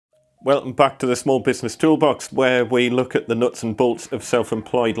Welcome back to the Small Business Toolbox, where we look at the nuts and bolts of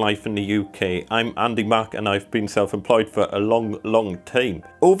self-employed life in the UK. I'm Andy Mack and I've been self-employed for a long time.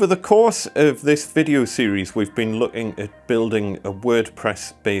 Over the course of this video series, we've been looking at building a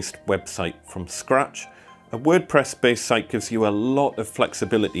WordPress-based website from scratch. A WordPress-based site gives you a lot of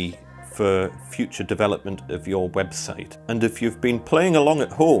flexibility for future development of your website. And if you've been playing along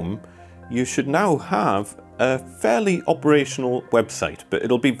at home, you should now have a fairly operational website, but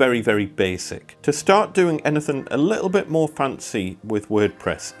it'll be very basic. To start doing anything a little bit more fancy with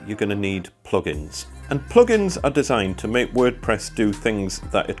WordPress, you're going to need plugins. And plugins are designed to make WordPress do things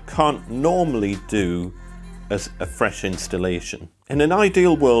that it can't normally do as a fresh installation. In an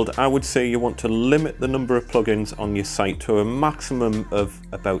ideal world, I would say you want to limit the number of plugins on your site to a maximum of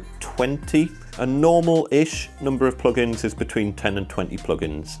about 20. A normal-ish number of plugins is between 10 and 20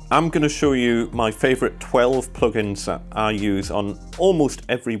 plugins. I'm going to show you my favorite 12 plugins that I use on almost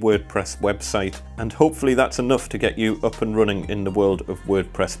every WordPress website, and hopefully that's enough to get you up and running in the world of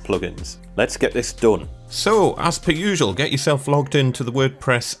WordPress plugins. Let's get this done. So, as per usual, get yourself logged into the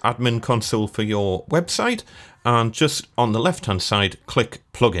WordPress admin console for your website, and just on the left-hand side, click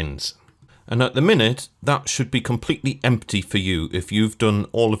Plugins. And at the minute, that should be completely empty for you. If you've done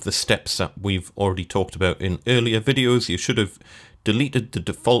all of the steps that we've already talked about in earlier videos, you should have deleted the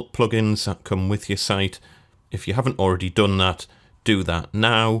default plugins that come with your site. If you haven't already done that, do that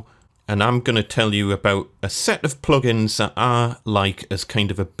now. And I'm going to tell you about a set of plugins that I like as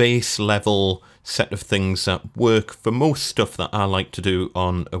kind of a base level set of things that work for most stuff that I like to do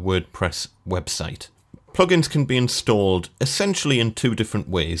on a WordPress website. Plugins can be installed essentially in two different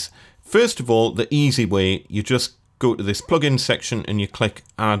ways. First of all, the easy way, you just go to this plugin section and you click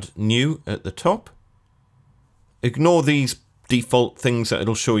Add New at the top. Ignore these default things that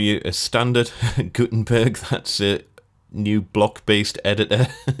it'll show you as standard. Gutenberg, that's a new block-based editor.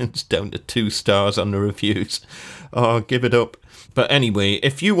 It's down to 2 stars on the reviews. Oh, give it up. But anyway,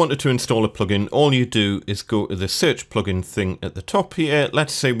 if you wanted to install a plugin, all you do is go to the search plugin thing at the top here.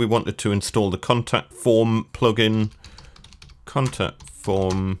 Let's say we wanted to install the contact form plugin. Contact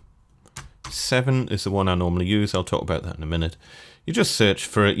form 7 is the one I normally use. I'll talk about that in a minute. You just search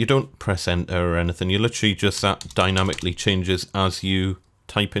for it. You don't press enter or anything. You literally just, that dynamically changes as you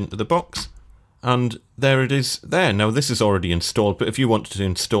type into the box. And there it is there. Now this is already installed, but if you wanted to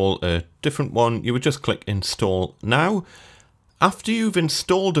install a different one, you would just click Install Now. After you've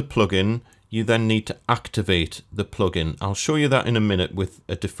installed a plugin, you then need to activate the plugin. I'll show you that in a minute with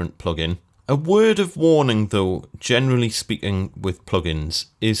a different plugin. A word of warning though, generally speaking with plugins,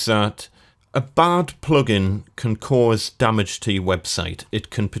 is that a bad plugin can cause damage to your website.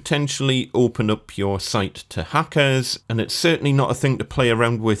 It can potentially open up your site to hackers, and it's certainly not a thing to play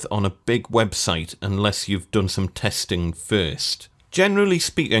around with on a big website unless you've done some testing first. Generally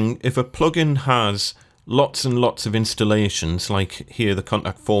speaking, if a plugin has lots and lots of installations, like here the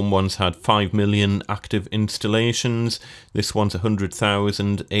contact form ones had 5 million active installations, this one's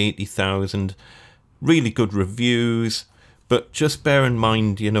 100,000, 80,000, really good reviews. But just bear in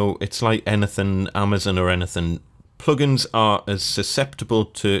mind, you know, it's like anything, Amazon or anything. Plugins are as susceptible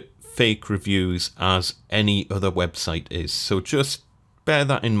to fake reviews as any other website is. So just bear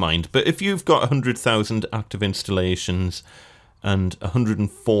that in mind. But if you've got 100,000 active installations and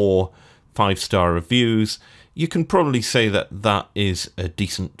 104 5-star reviews, you can probably say that that is a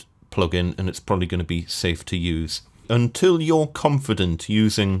decent plugin and it's probably going to be safe to use. Until you're confident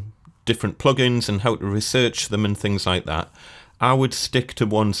using different plugins and how to research them and things like that, I would stick to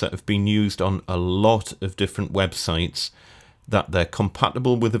ones that have been used on a lot of different websites, that they're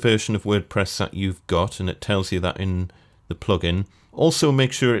compatible with the version of WordPress that you've got, and it tells you that in the plugin. Also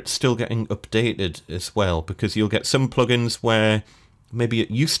make sure it's still getting updated as well, because you'll get some plugins where maybe it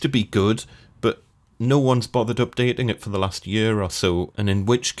used to be good, but no one's bothered updating it for the last year or so, and in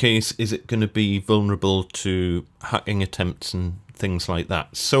which case is it going to be vulnerable to hacking attempts and things like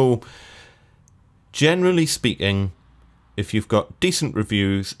that. So generally speaking, if you've got decent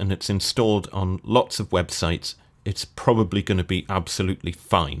reviews and it's installed on lots of websites, it's probably going to be absolutely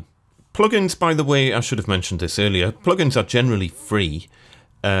fine. Plugins, by the way, I should have mentioned this earlier, plugins are generally free.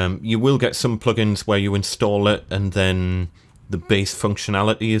 You will get some plugins where you install it and then the base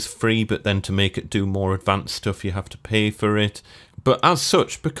functionality is free, but then to make it do more advanced stuff you have to pay for it. But as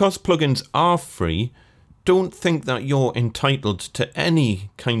such, because plugins are free, don't think that you're entitled to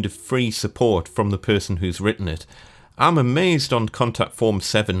any kind of free support from the person who's written it. I'm amazed on Contact Form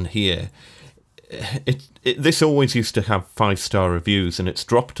 7 here. This always used to have 5-star reviews and it's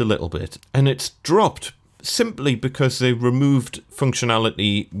dropped a little bit. And it's dropped simply because they removed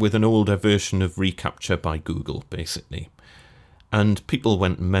functionality with an older version of reCAPTCHA by Google, basically. and people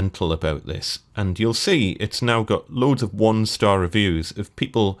went mental about this. And you'll see it's now got loads of 1-star reviews of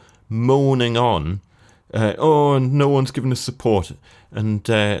people moaning on, oh, no one's given us support. And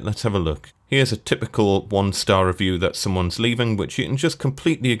let's have a look. Here's a typical 1-star review that someone's leaving, which you can just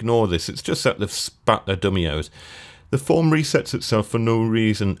completely ignore this. It's just that they've spat their dummy out. The form resets itself for no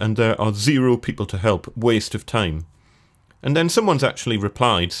reason, and there are 0 people to help. Waste of time. And then someone's actually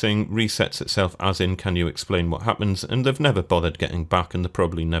replied saying resets itself as in, can you explain what happens? And they've never bothered getting back, and they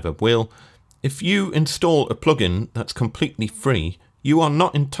probably never will. If you install a plugin that's completely free, you are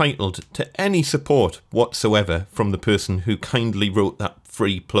not entitled to any support whatsoever from the person who kindly wrote that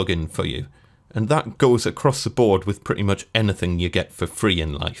free plugin for you. And that goes across the board with pretty much anything you get for free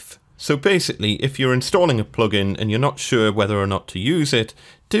in life. So basically, if you're installing a plugin and you're not sure whether or not to use it,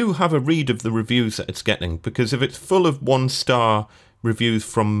 do have a read of the reviews that it's getting, because if it's full of 1-star reviews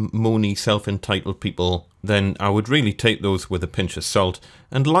from moany self-entitled people, then I would really take those with a pinch of salt.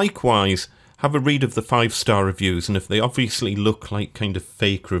 And likewise, have a read of the 5-star reviews, and if they obviously look like kind of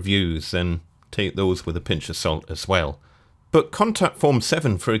fake reviews, then take those with a pinch of salt as well. But Contact Form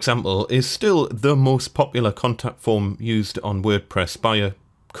 7, for example, is still the most popular contact form used on WordPress by a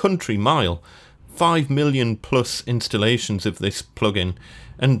country mile. 5 million plus installations of this plugin,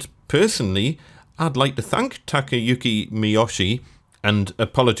 and personally I'd like to thank Takayuki Miyoshi, and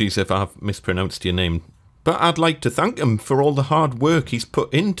apologies if I've mispronounced your name, but I'd like to thank him for all the hard work he's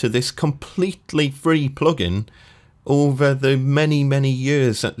put into this completely free plugin over the many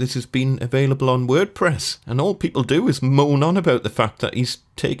years that this has been available on WordPress. And all people do is moan on about the fact that he's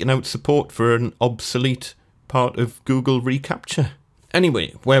taken out support for an obsolete part of Google reCAPTCHA.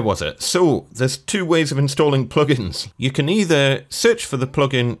 Anyway, where was it? So, there's 2 ways of installing plugins. You can either search for the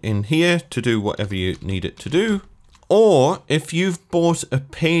plugin in here to do whatever you need it to do, or if you've bought a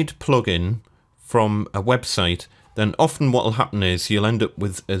paid plugin from a website, then often what will happen is you'll end up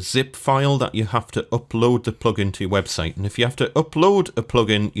with a zip file that you have to upload the plugin to your website. And if you have to upload a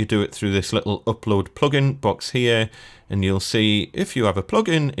plugin, you do it through this little upload plugin box here, and you'll see if you have a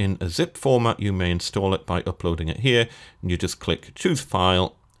plugin in a zip format, you may install it by uploading it here, and you just click choose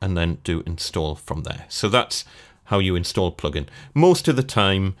file and then do install from there. So that's how you install plugin. Most of the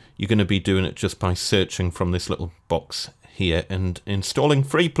time you're going to be doing it just by searching from this little box here and installing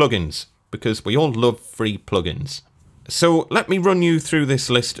free plugins, because we all love free plugins. So let me run you through this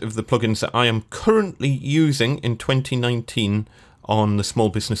list of the plugins that I am currently using in 2019 on the Small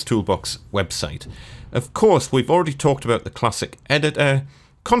Business Toolbox website. Of course, we've already talked about the classic editor.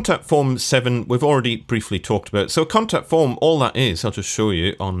 Contact Form 7, we've already briefly talked about. So Contact Form, all that is, I'll just show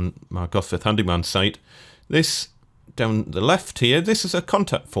you on my Gosforth Handyman site. This down the left here, this is a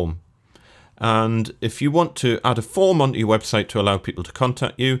contact form. And if you want to add a form onto your website to allow people to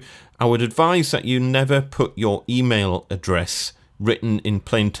contact you, I would advise that you never put your email address written in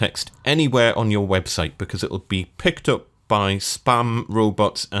plain text anywhere on your website, because it will be picked up by spam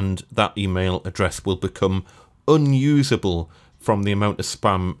robots and that email address will become unusable from the amount of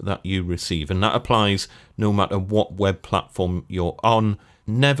spam that you receive. And that applies no matter what web platform you're on.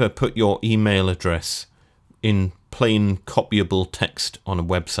 Never put your email address in plain copyable text on a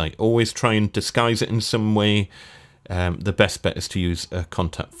website. Always try and disguise it in some way. The best bet is to use a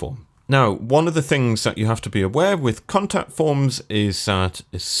contact form. Now, one of the things that you have to be aware with contact forms is that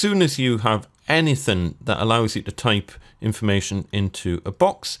as soon as you have anything that allows you to type information into a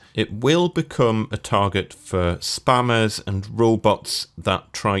box, it will become a target for spammers and robots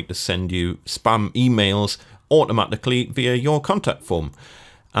that try to send you spam emails automatically via your contact form.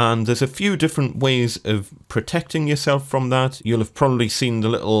 And there's a few different ways of protecting yourself from that. You'll have probably seen the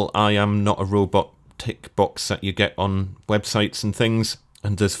little I am not a robot tick box that you get on websites and things.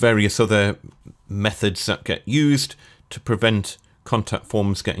 And there's various other methods that get used to prevent contact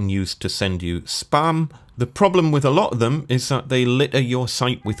forms getting used to send you spam. The problem with a lot of them is that they litter your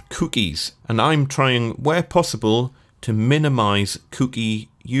site with cookies. And I'm trying, where possible, to minimize cookie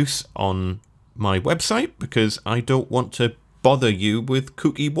use on my website, because I don't want to bother you with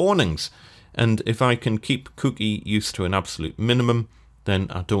cookie warnings. And if I can keep cookie use to an absolute minimum, then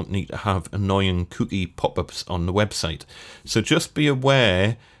I don't need to have annoying cookie pop-ups on the website. So just be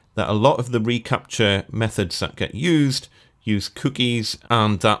aware that a lot of the reCAPTCHA methods that get used use cookies,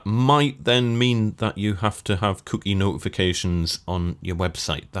 and that might then mean that you have to have cookie notifications on your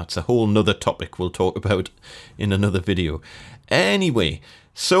website. That's a whole nother topic we'll talk about in another video. Anyway,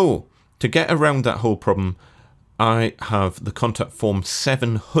 so to get around that whole problem, I have the Contact Form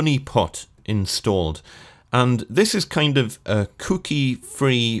 7 honeypot installed. And this is kind of a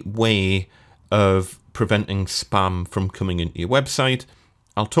cookie-free way of preventing spam from coming into your website.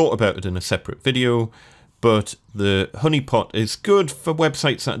 I'll talk about it in a separate video, but the honeypot is good for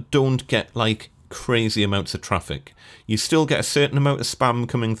websites that don't get like crazy amounts of traffic. You still get a certain amount of spam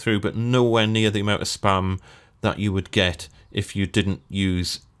coming through, but nowhere near the amount of spam that you would get if you didn't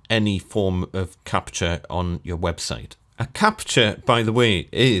use any form of capture on your website. A capture, by the way,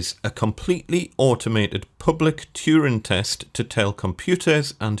 is a completely automated public Turing test to tell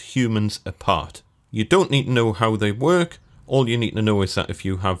computers and humans apart. You don't need to know how they work. All you need to know is that if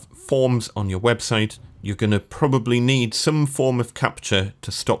you have forms on your website, you're going to probably need some form of capture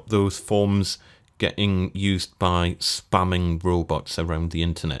to stop those forms getting used by spamming robots around the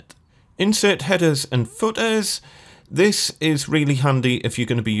internet. Insert headers and footers. This is really handy if you're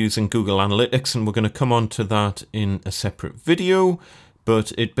going to be using Google Analytics, and we're going to come on to that in a separate video,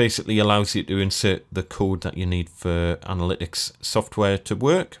 but it basically allows you to insert the code that you need for analytics software to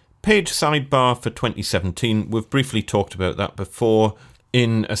work. Page sidebar for 2017, we've briefly talked about that before.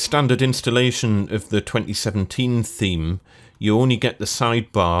 In a standard installation of the 2017 theme, you only get the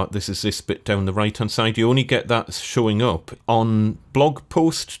sidebar, this is this bit down the right hand side, you only get that showing up on blog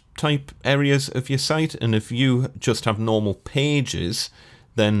post type areas of your site, and if you just have normal pages,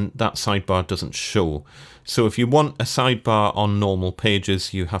 then that sidebar doesn't show. So if you want a sidebar on normal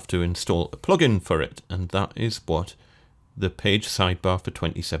pages, you have to install a plugin for it, and that is what the page sidebar for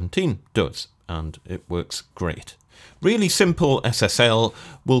 2017 does, and it works great. Really simple SSL.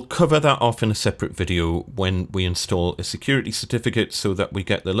 We'll cover that off in a separate video when we install a security certificate, so that we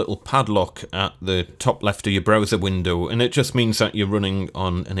get the little padlock at the top left of your browser window, and it just means that you're running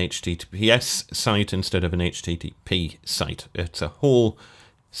on an HTTPS site instead of an HTTP site. It's a whole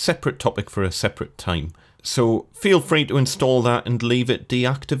separate topic for a separate time. So feel free to install that and leave it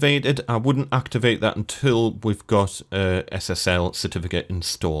deactivated. I wouldn't activate that until we've got a SSL certificate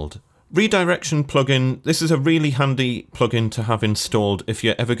installed. Redirection plugin. This is a really handy plugin to have installed if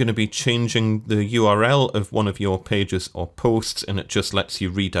you're ever going to be changing the URL of one of your pages or posts, and it just lets you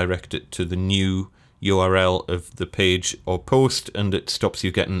redirect it to the new URL of the page or post, and it stops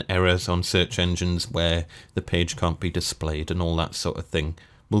you getting errors on search engines where the page can't be displayed and all that sort of thing.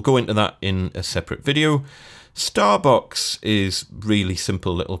 We'll go into that in a separate video. Starbox is really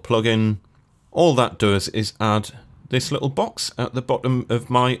simple little plugin. All that does is add this little box at the bottom of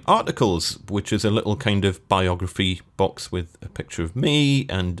my articles, which is a little kind of biography box with a picture of me,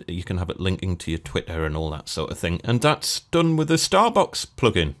 and you can have it linking to your Twitter and all that sort of thing. And that's done with the Starbox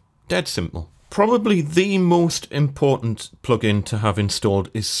plugin. Dead simple. Probably the most important plugin to have installed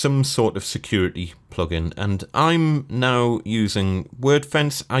is some sort of security plugin, and I'm now using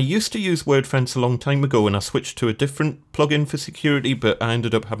WordFence. I used to use WordFence a long time ago, and I switched to a different plugin for security, but I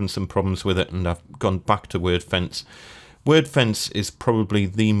ended up having some problems with it, and I've gone back to WordFence. WordFence is probably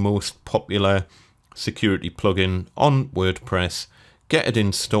the most popular security plugin on WordPress. Get it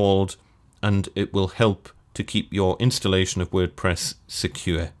installed, and it will help to keep your installation of WordPress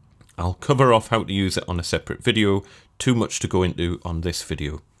secure. I'll cover off how to use it on a separate video. Too much to go into on this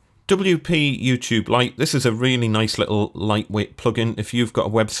video. WP YouTube Lite. This is a really nice little lightweight plugin if you've got a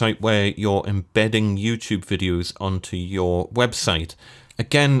website where you're embedding YouTube videos onto your website.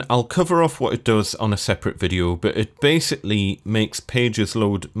 Again, I'll cover off what it does on a separate video, but it basically makes pages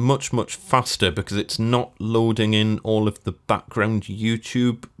load much faster because it's not loading in all of the background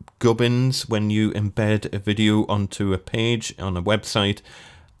YouTube gubbins when you embed a video onto a page on a website.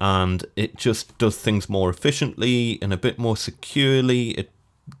 And it just does things more efficiently and a bit more securely. It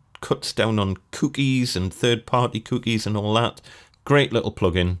cuts down on cookies and third-party cookies and all that. Great little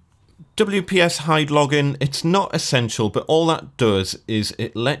plugin. WPS hide login. It's not essential, but all that does is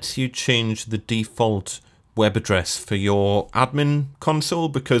it lets you change the default web address for your admin console,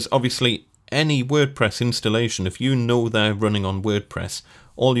 because obviously any WordPress installation, if you know they're running on WordPress,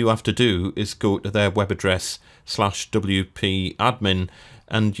 all you have to do is go to their web address /WP admin,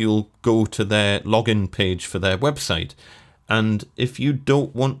 and you'll go to their login page for their website. And if you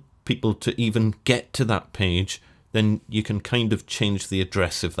don't want people to even get to that page, then you can kind of change the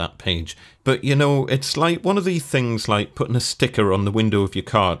address of that page. But you know, it's like one of these things like putting a sticker on the window of your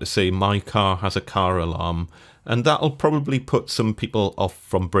car to say, my car has a car alarm. And that'll probably put some people off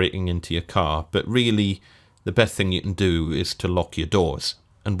from breaking into your car. But really, the best thing you can do is to lock your doors.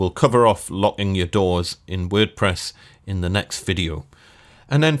 And we'll cover off locking your doors in WordPress in the next video.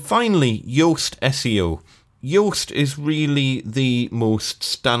 And then finally, Yoast Seo. Yoast is really the most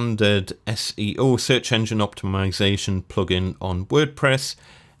standard SEO, search engine optimization plugin on WordPress.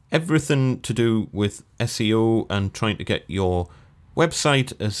 Everything to do with SEO and trying to get your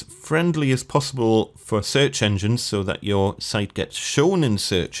website as friendly as possible for search engines so that your site gets shown in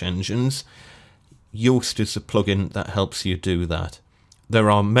search engines. Yoast is a plugin that helps you do that. There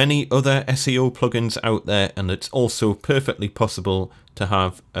are many other SEO plugins out there, and it's also perfectly possible to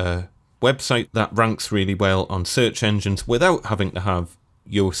have a website that ranks really well on search engines without having to have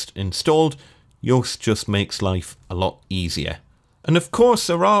Yoast installed. Yoast just makes life a lot easier. And of course,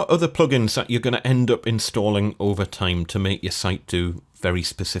 there are other plugins that you're going to end up installing over time to make your site do very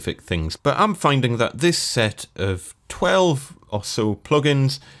specific things. But I'm finding that this set of 12 or so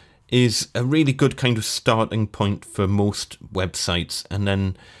plugins is a really good kind of starting point for most websites. And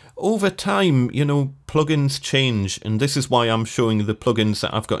then over time, you know, plugins change. And this is why I'm showing the plugins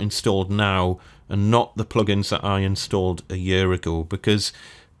that I've got installed now and not the plugins that I installed a year ago, because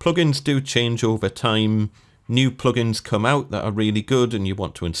plugins do change over time. New plugins come out that are really good and you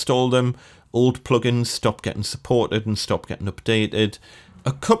want to install them. Old plugins stop getting supported and stop getting updated.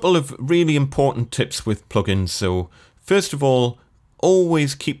 A couple of really important tips with plugins. So first of all,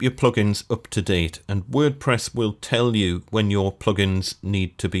 always keep your plugins up to date, and WordPress will tell you when your plugins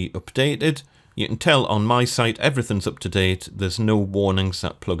need to be updated. You can tell on my site everything's up to date. There's no warnings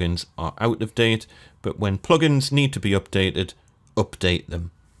that plugins are out of date, but when plugins need to be updated, update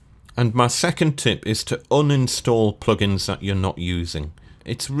them. And my second tip is to uninstall plugins that you're not using.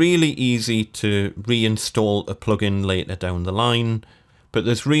 It's really easy to reinstall a plugin later down the line, but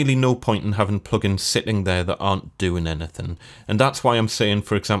there's really no point in having plugins sitting there that aren't doing anything. And that's why I'm saying,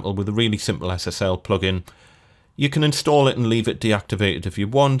 for example, with a really simple SSL plugin, you can install it and leave it deactivated if you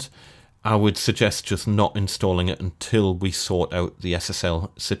want. I would suggest just not installing it until we sort out the SSL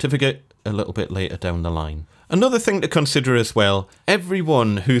certificate a little bit later down the line. Another thing to consider as well,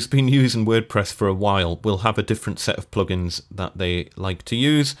 everyone who's been using WordPress for a while will have a different set of plugins that they like to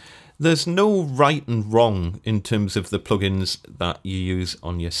use. There's no right and wrong in terms of the plugins that you use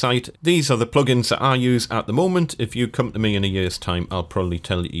on your site. These are the plugins that I use at the moment. If you come to me in a year's time, I'll probably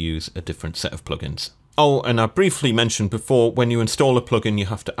tell you to use a different set of plugins. Oh, and I briefly mentioned before, when you install a plugin, you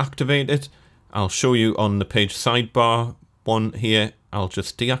have to activate it. I'll show you on the page sidebar one here. I'll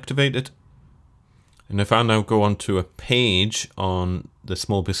just deactivate it. And if I now go onto a page on the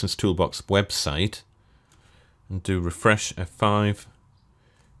Small Business Toolbox website and do refresh F5,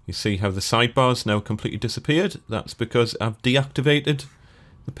 you see how the sidebar's now completely disappeared. That's because I've deactivated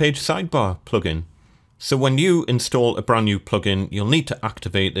the page sidebar plugin. So when you install a brand new plugin, you'll need to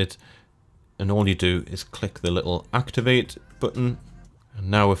activate it. And all you do is click the little activate button. And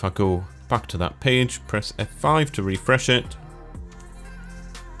now if I go back to that page, press F5 to refresh it.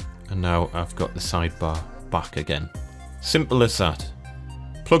 And now I've got the sidebar back again. Simple as that.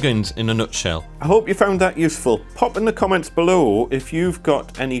 Plugins in a nutshell. I hope you found that useful. Pop in the comments below if you've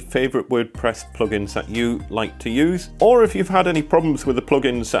got any favourite WordPress plugins that you like to use, or if you've had any problems with the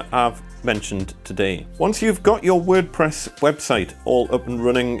plugins that I've mentioned today. Once you've got your WordPress website all up and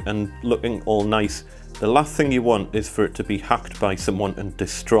running and looking all nice, the last thing you want is for it to be hacked by someone and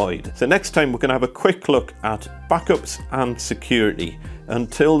destroyed. So next time we're going to have a quick look at backups and security.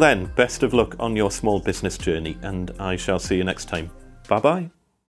 Until then, best of luck on your small business journey, and I shall see you next time. Bye bye.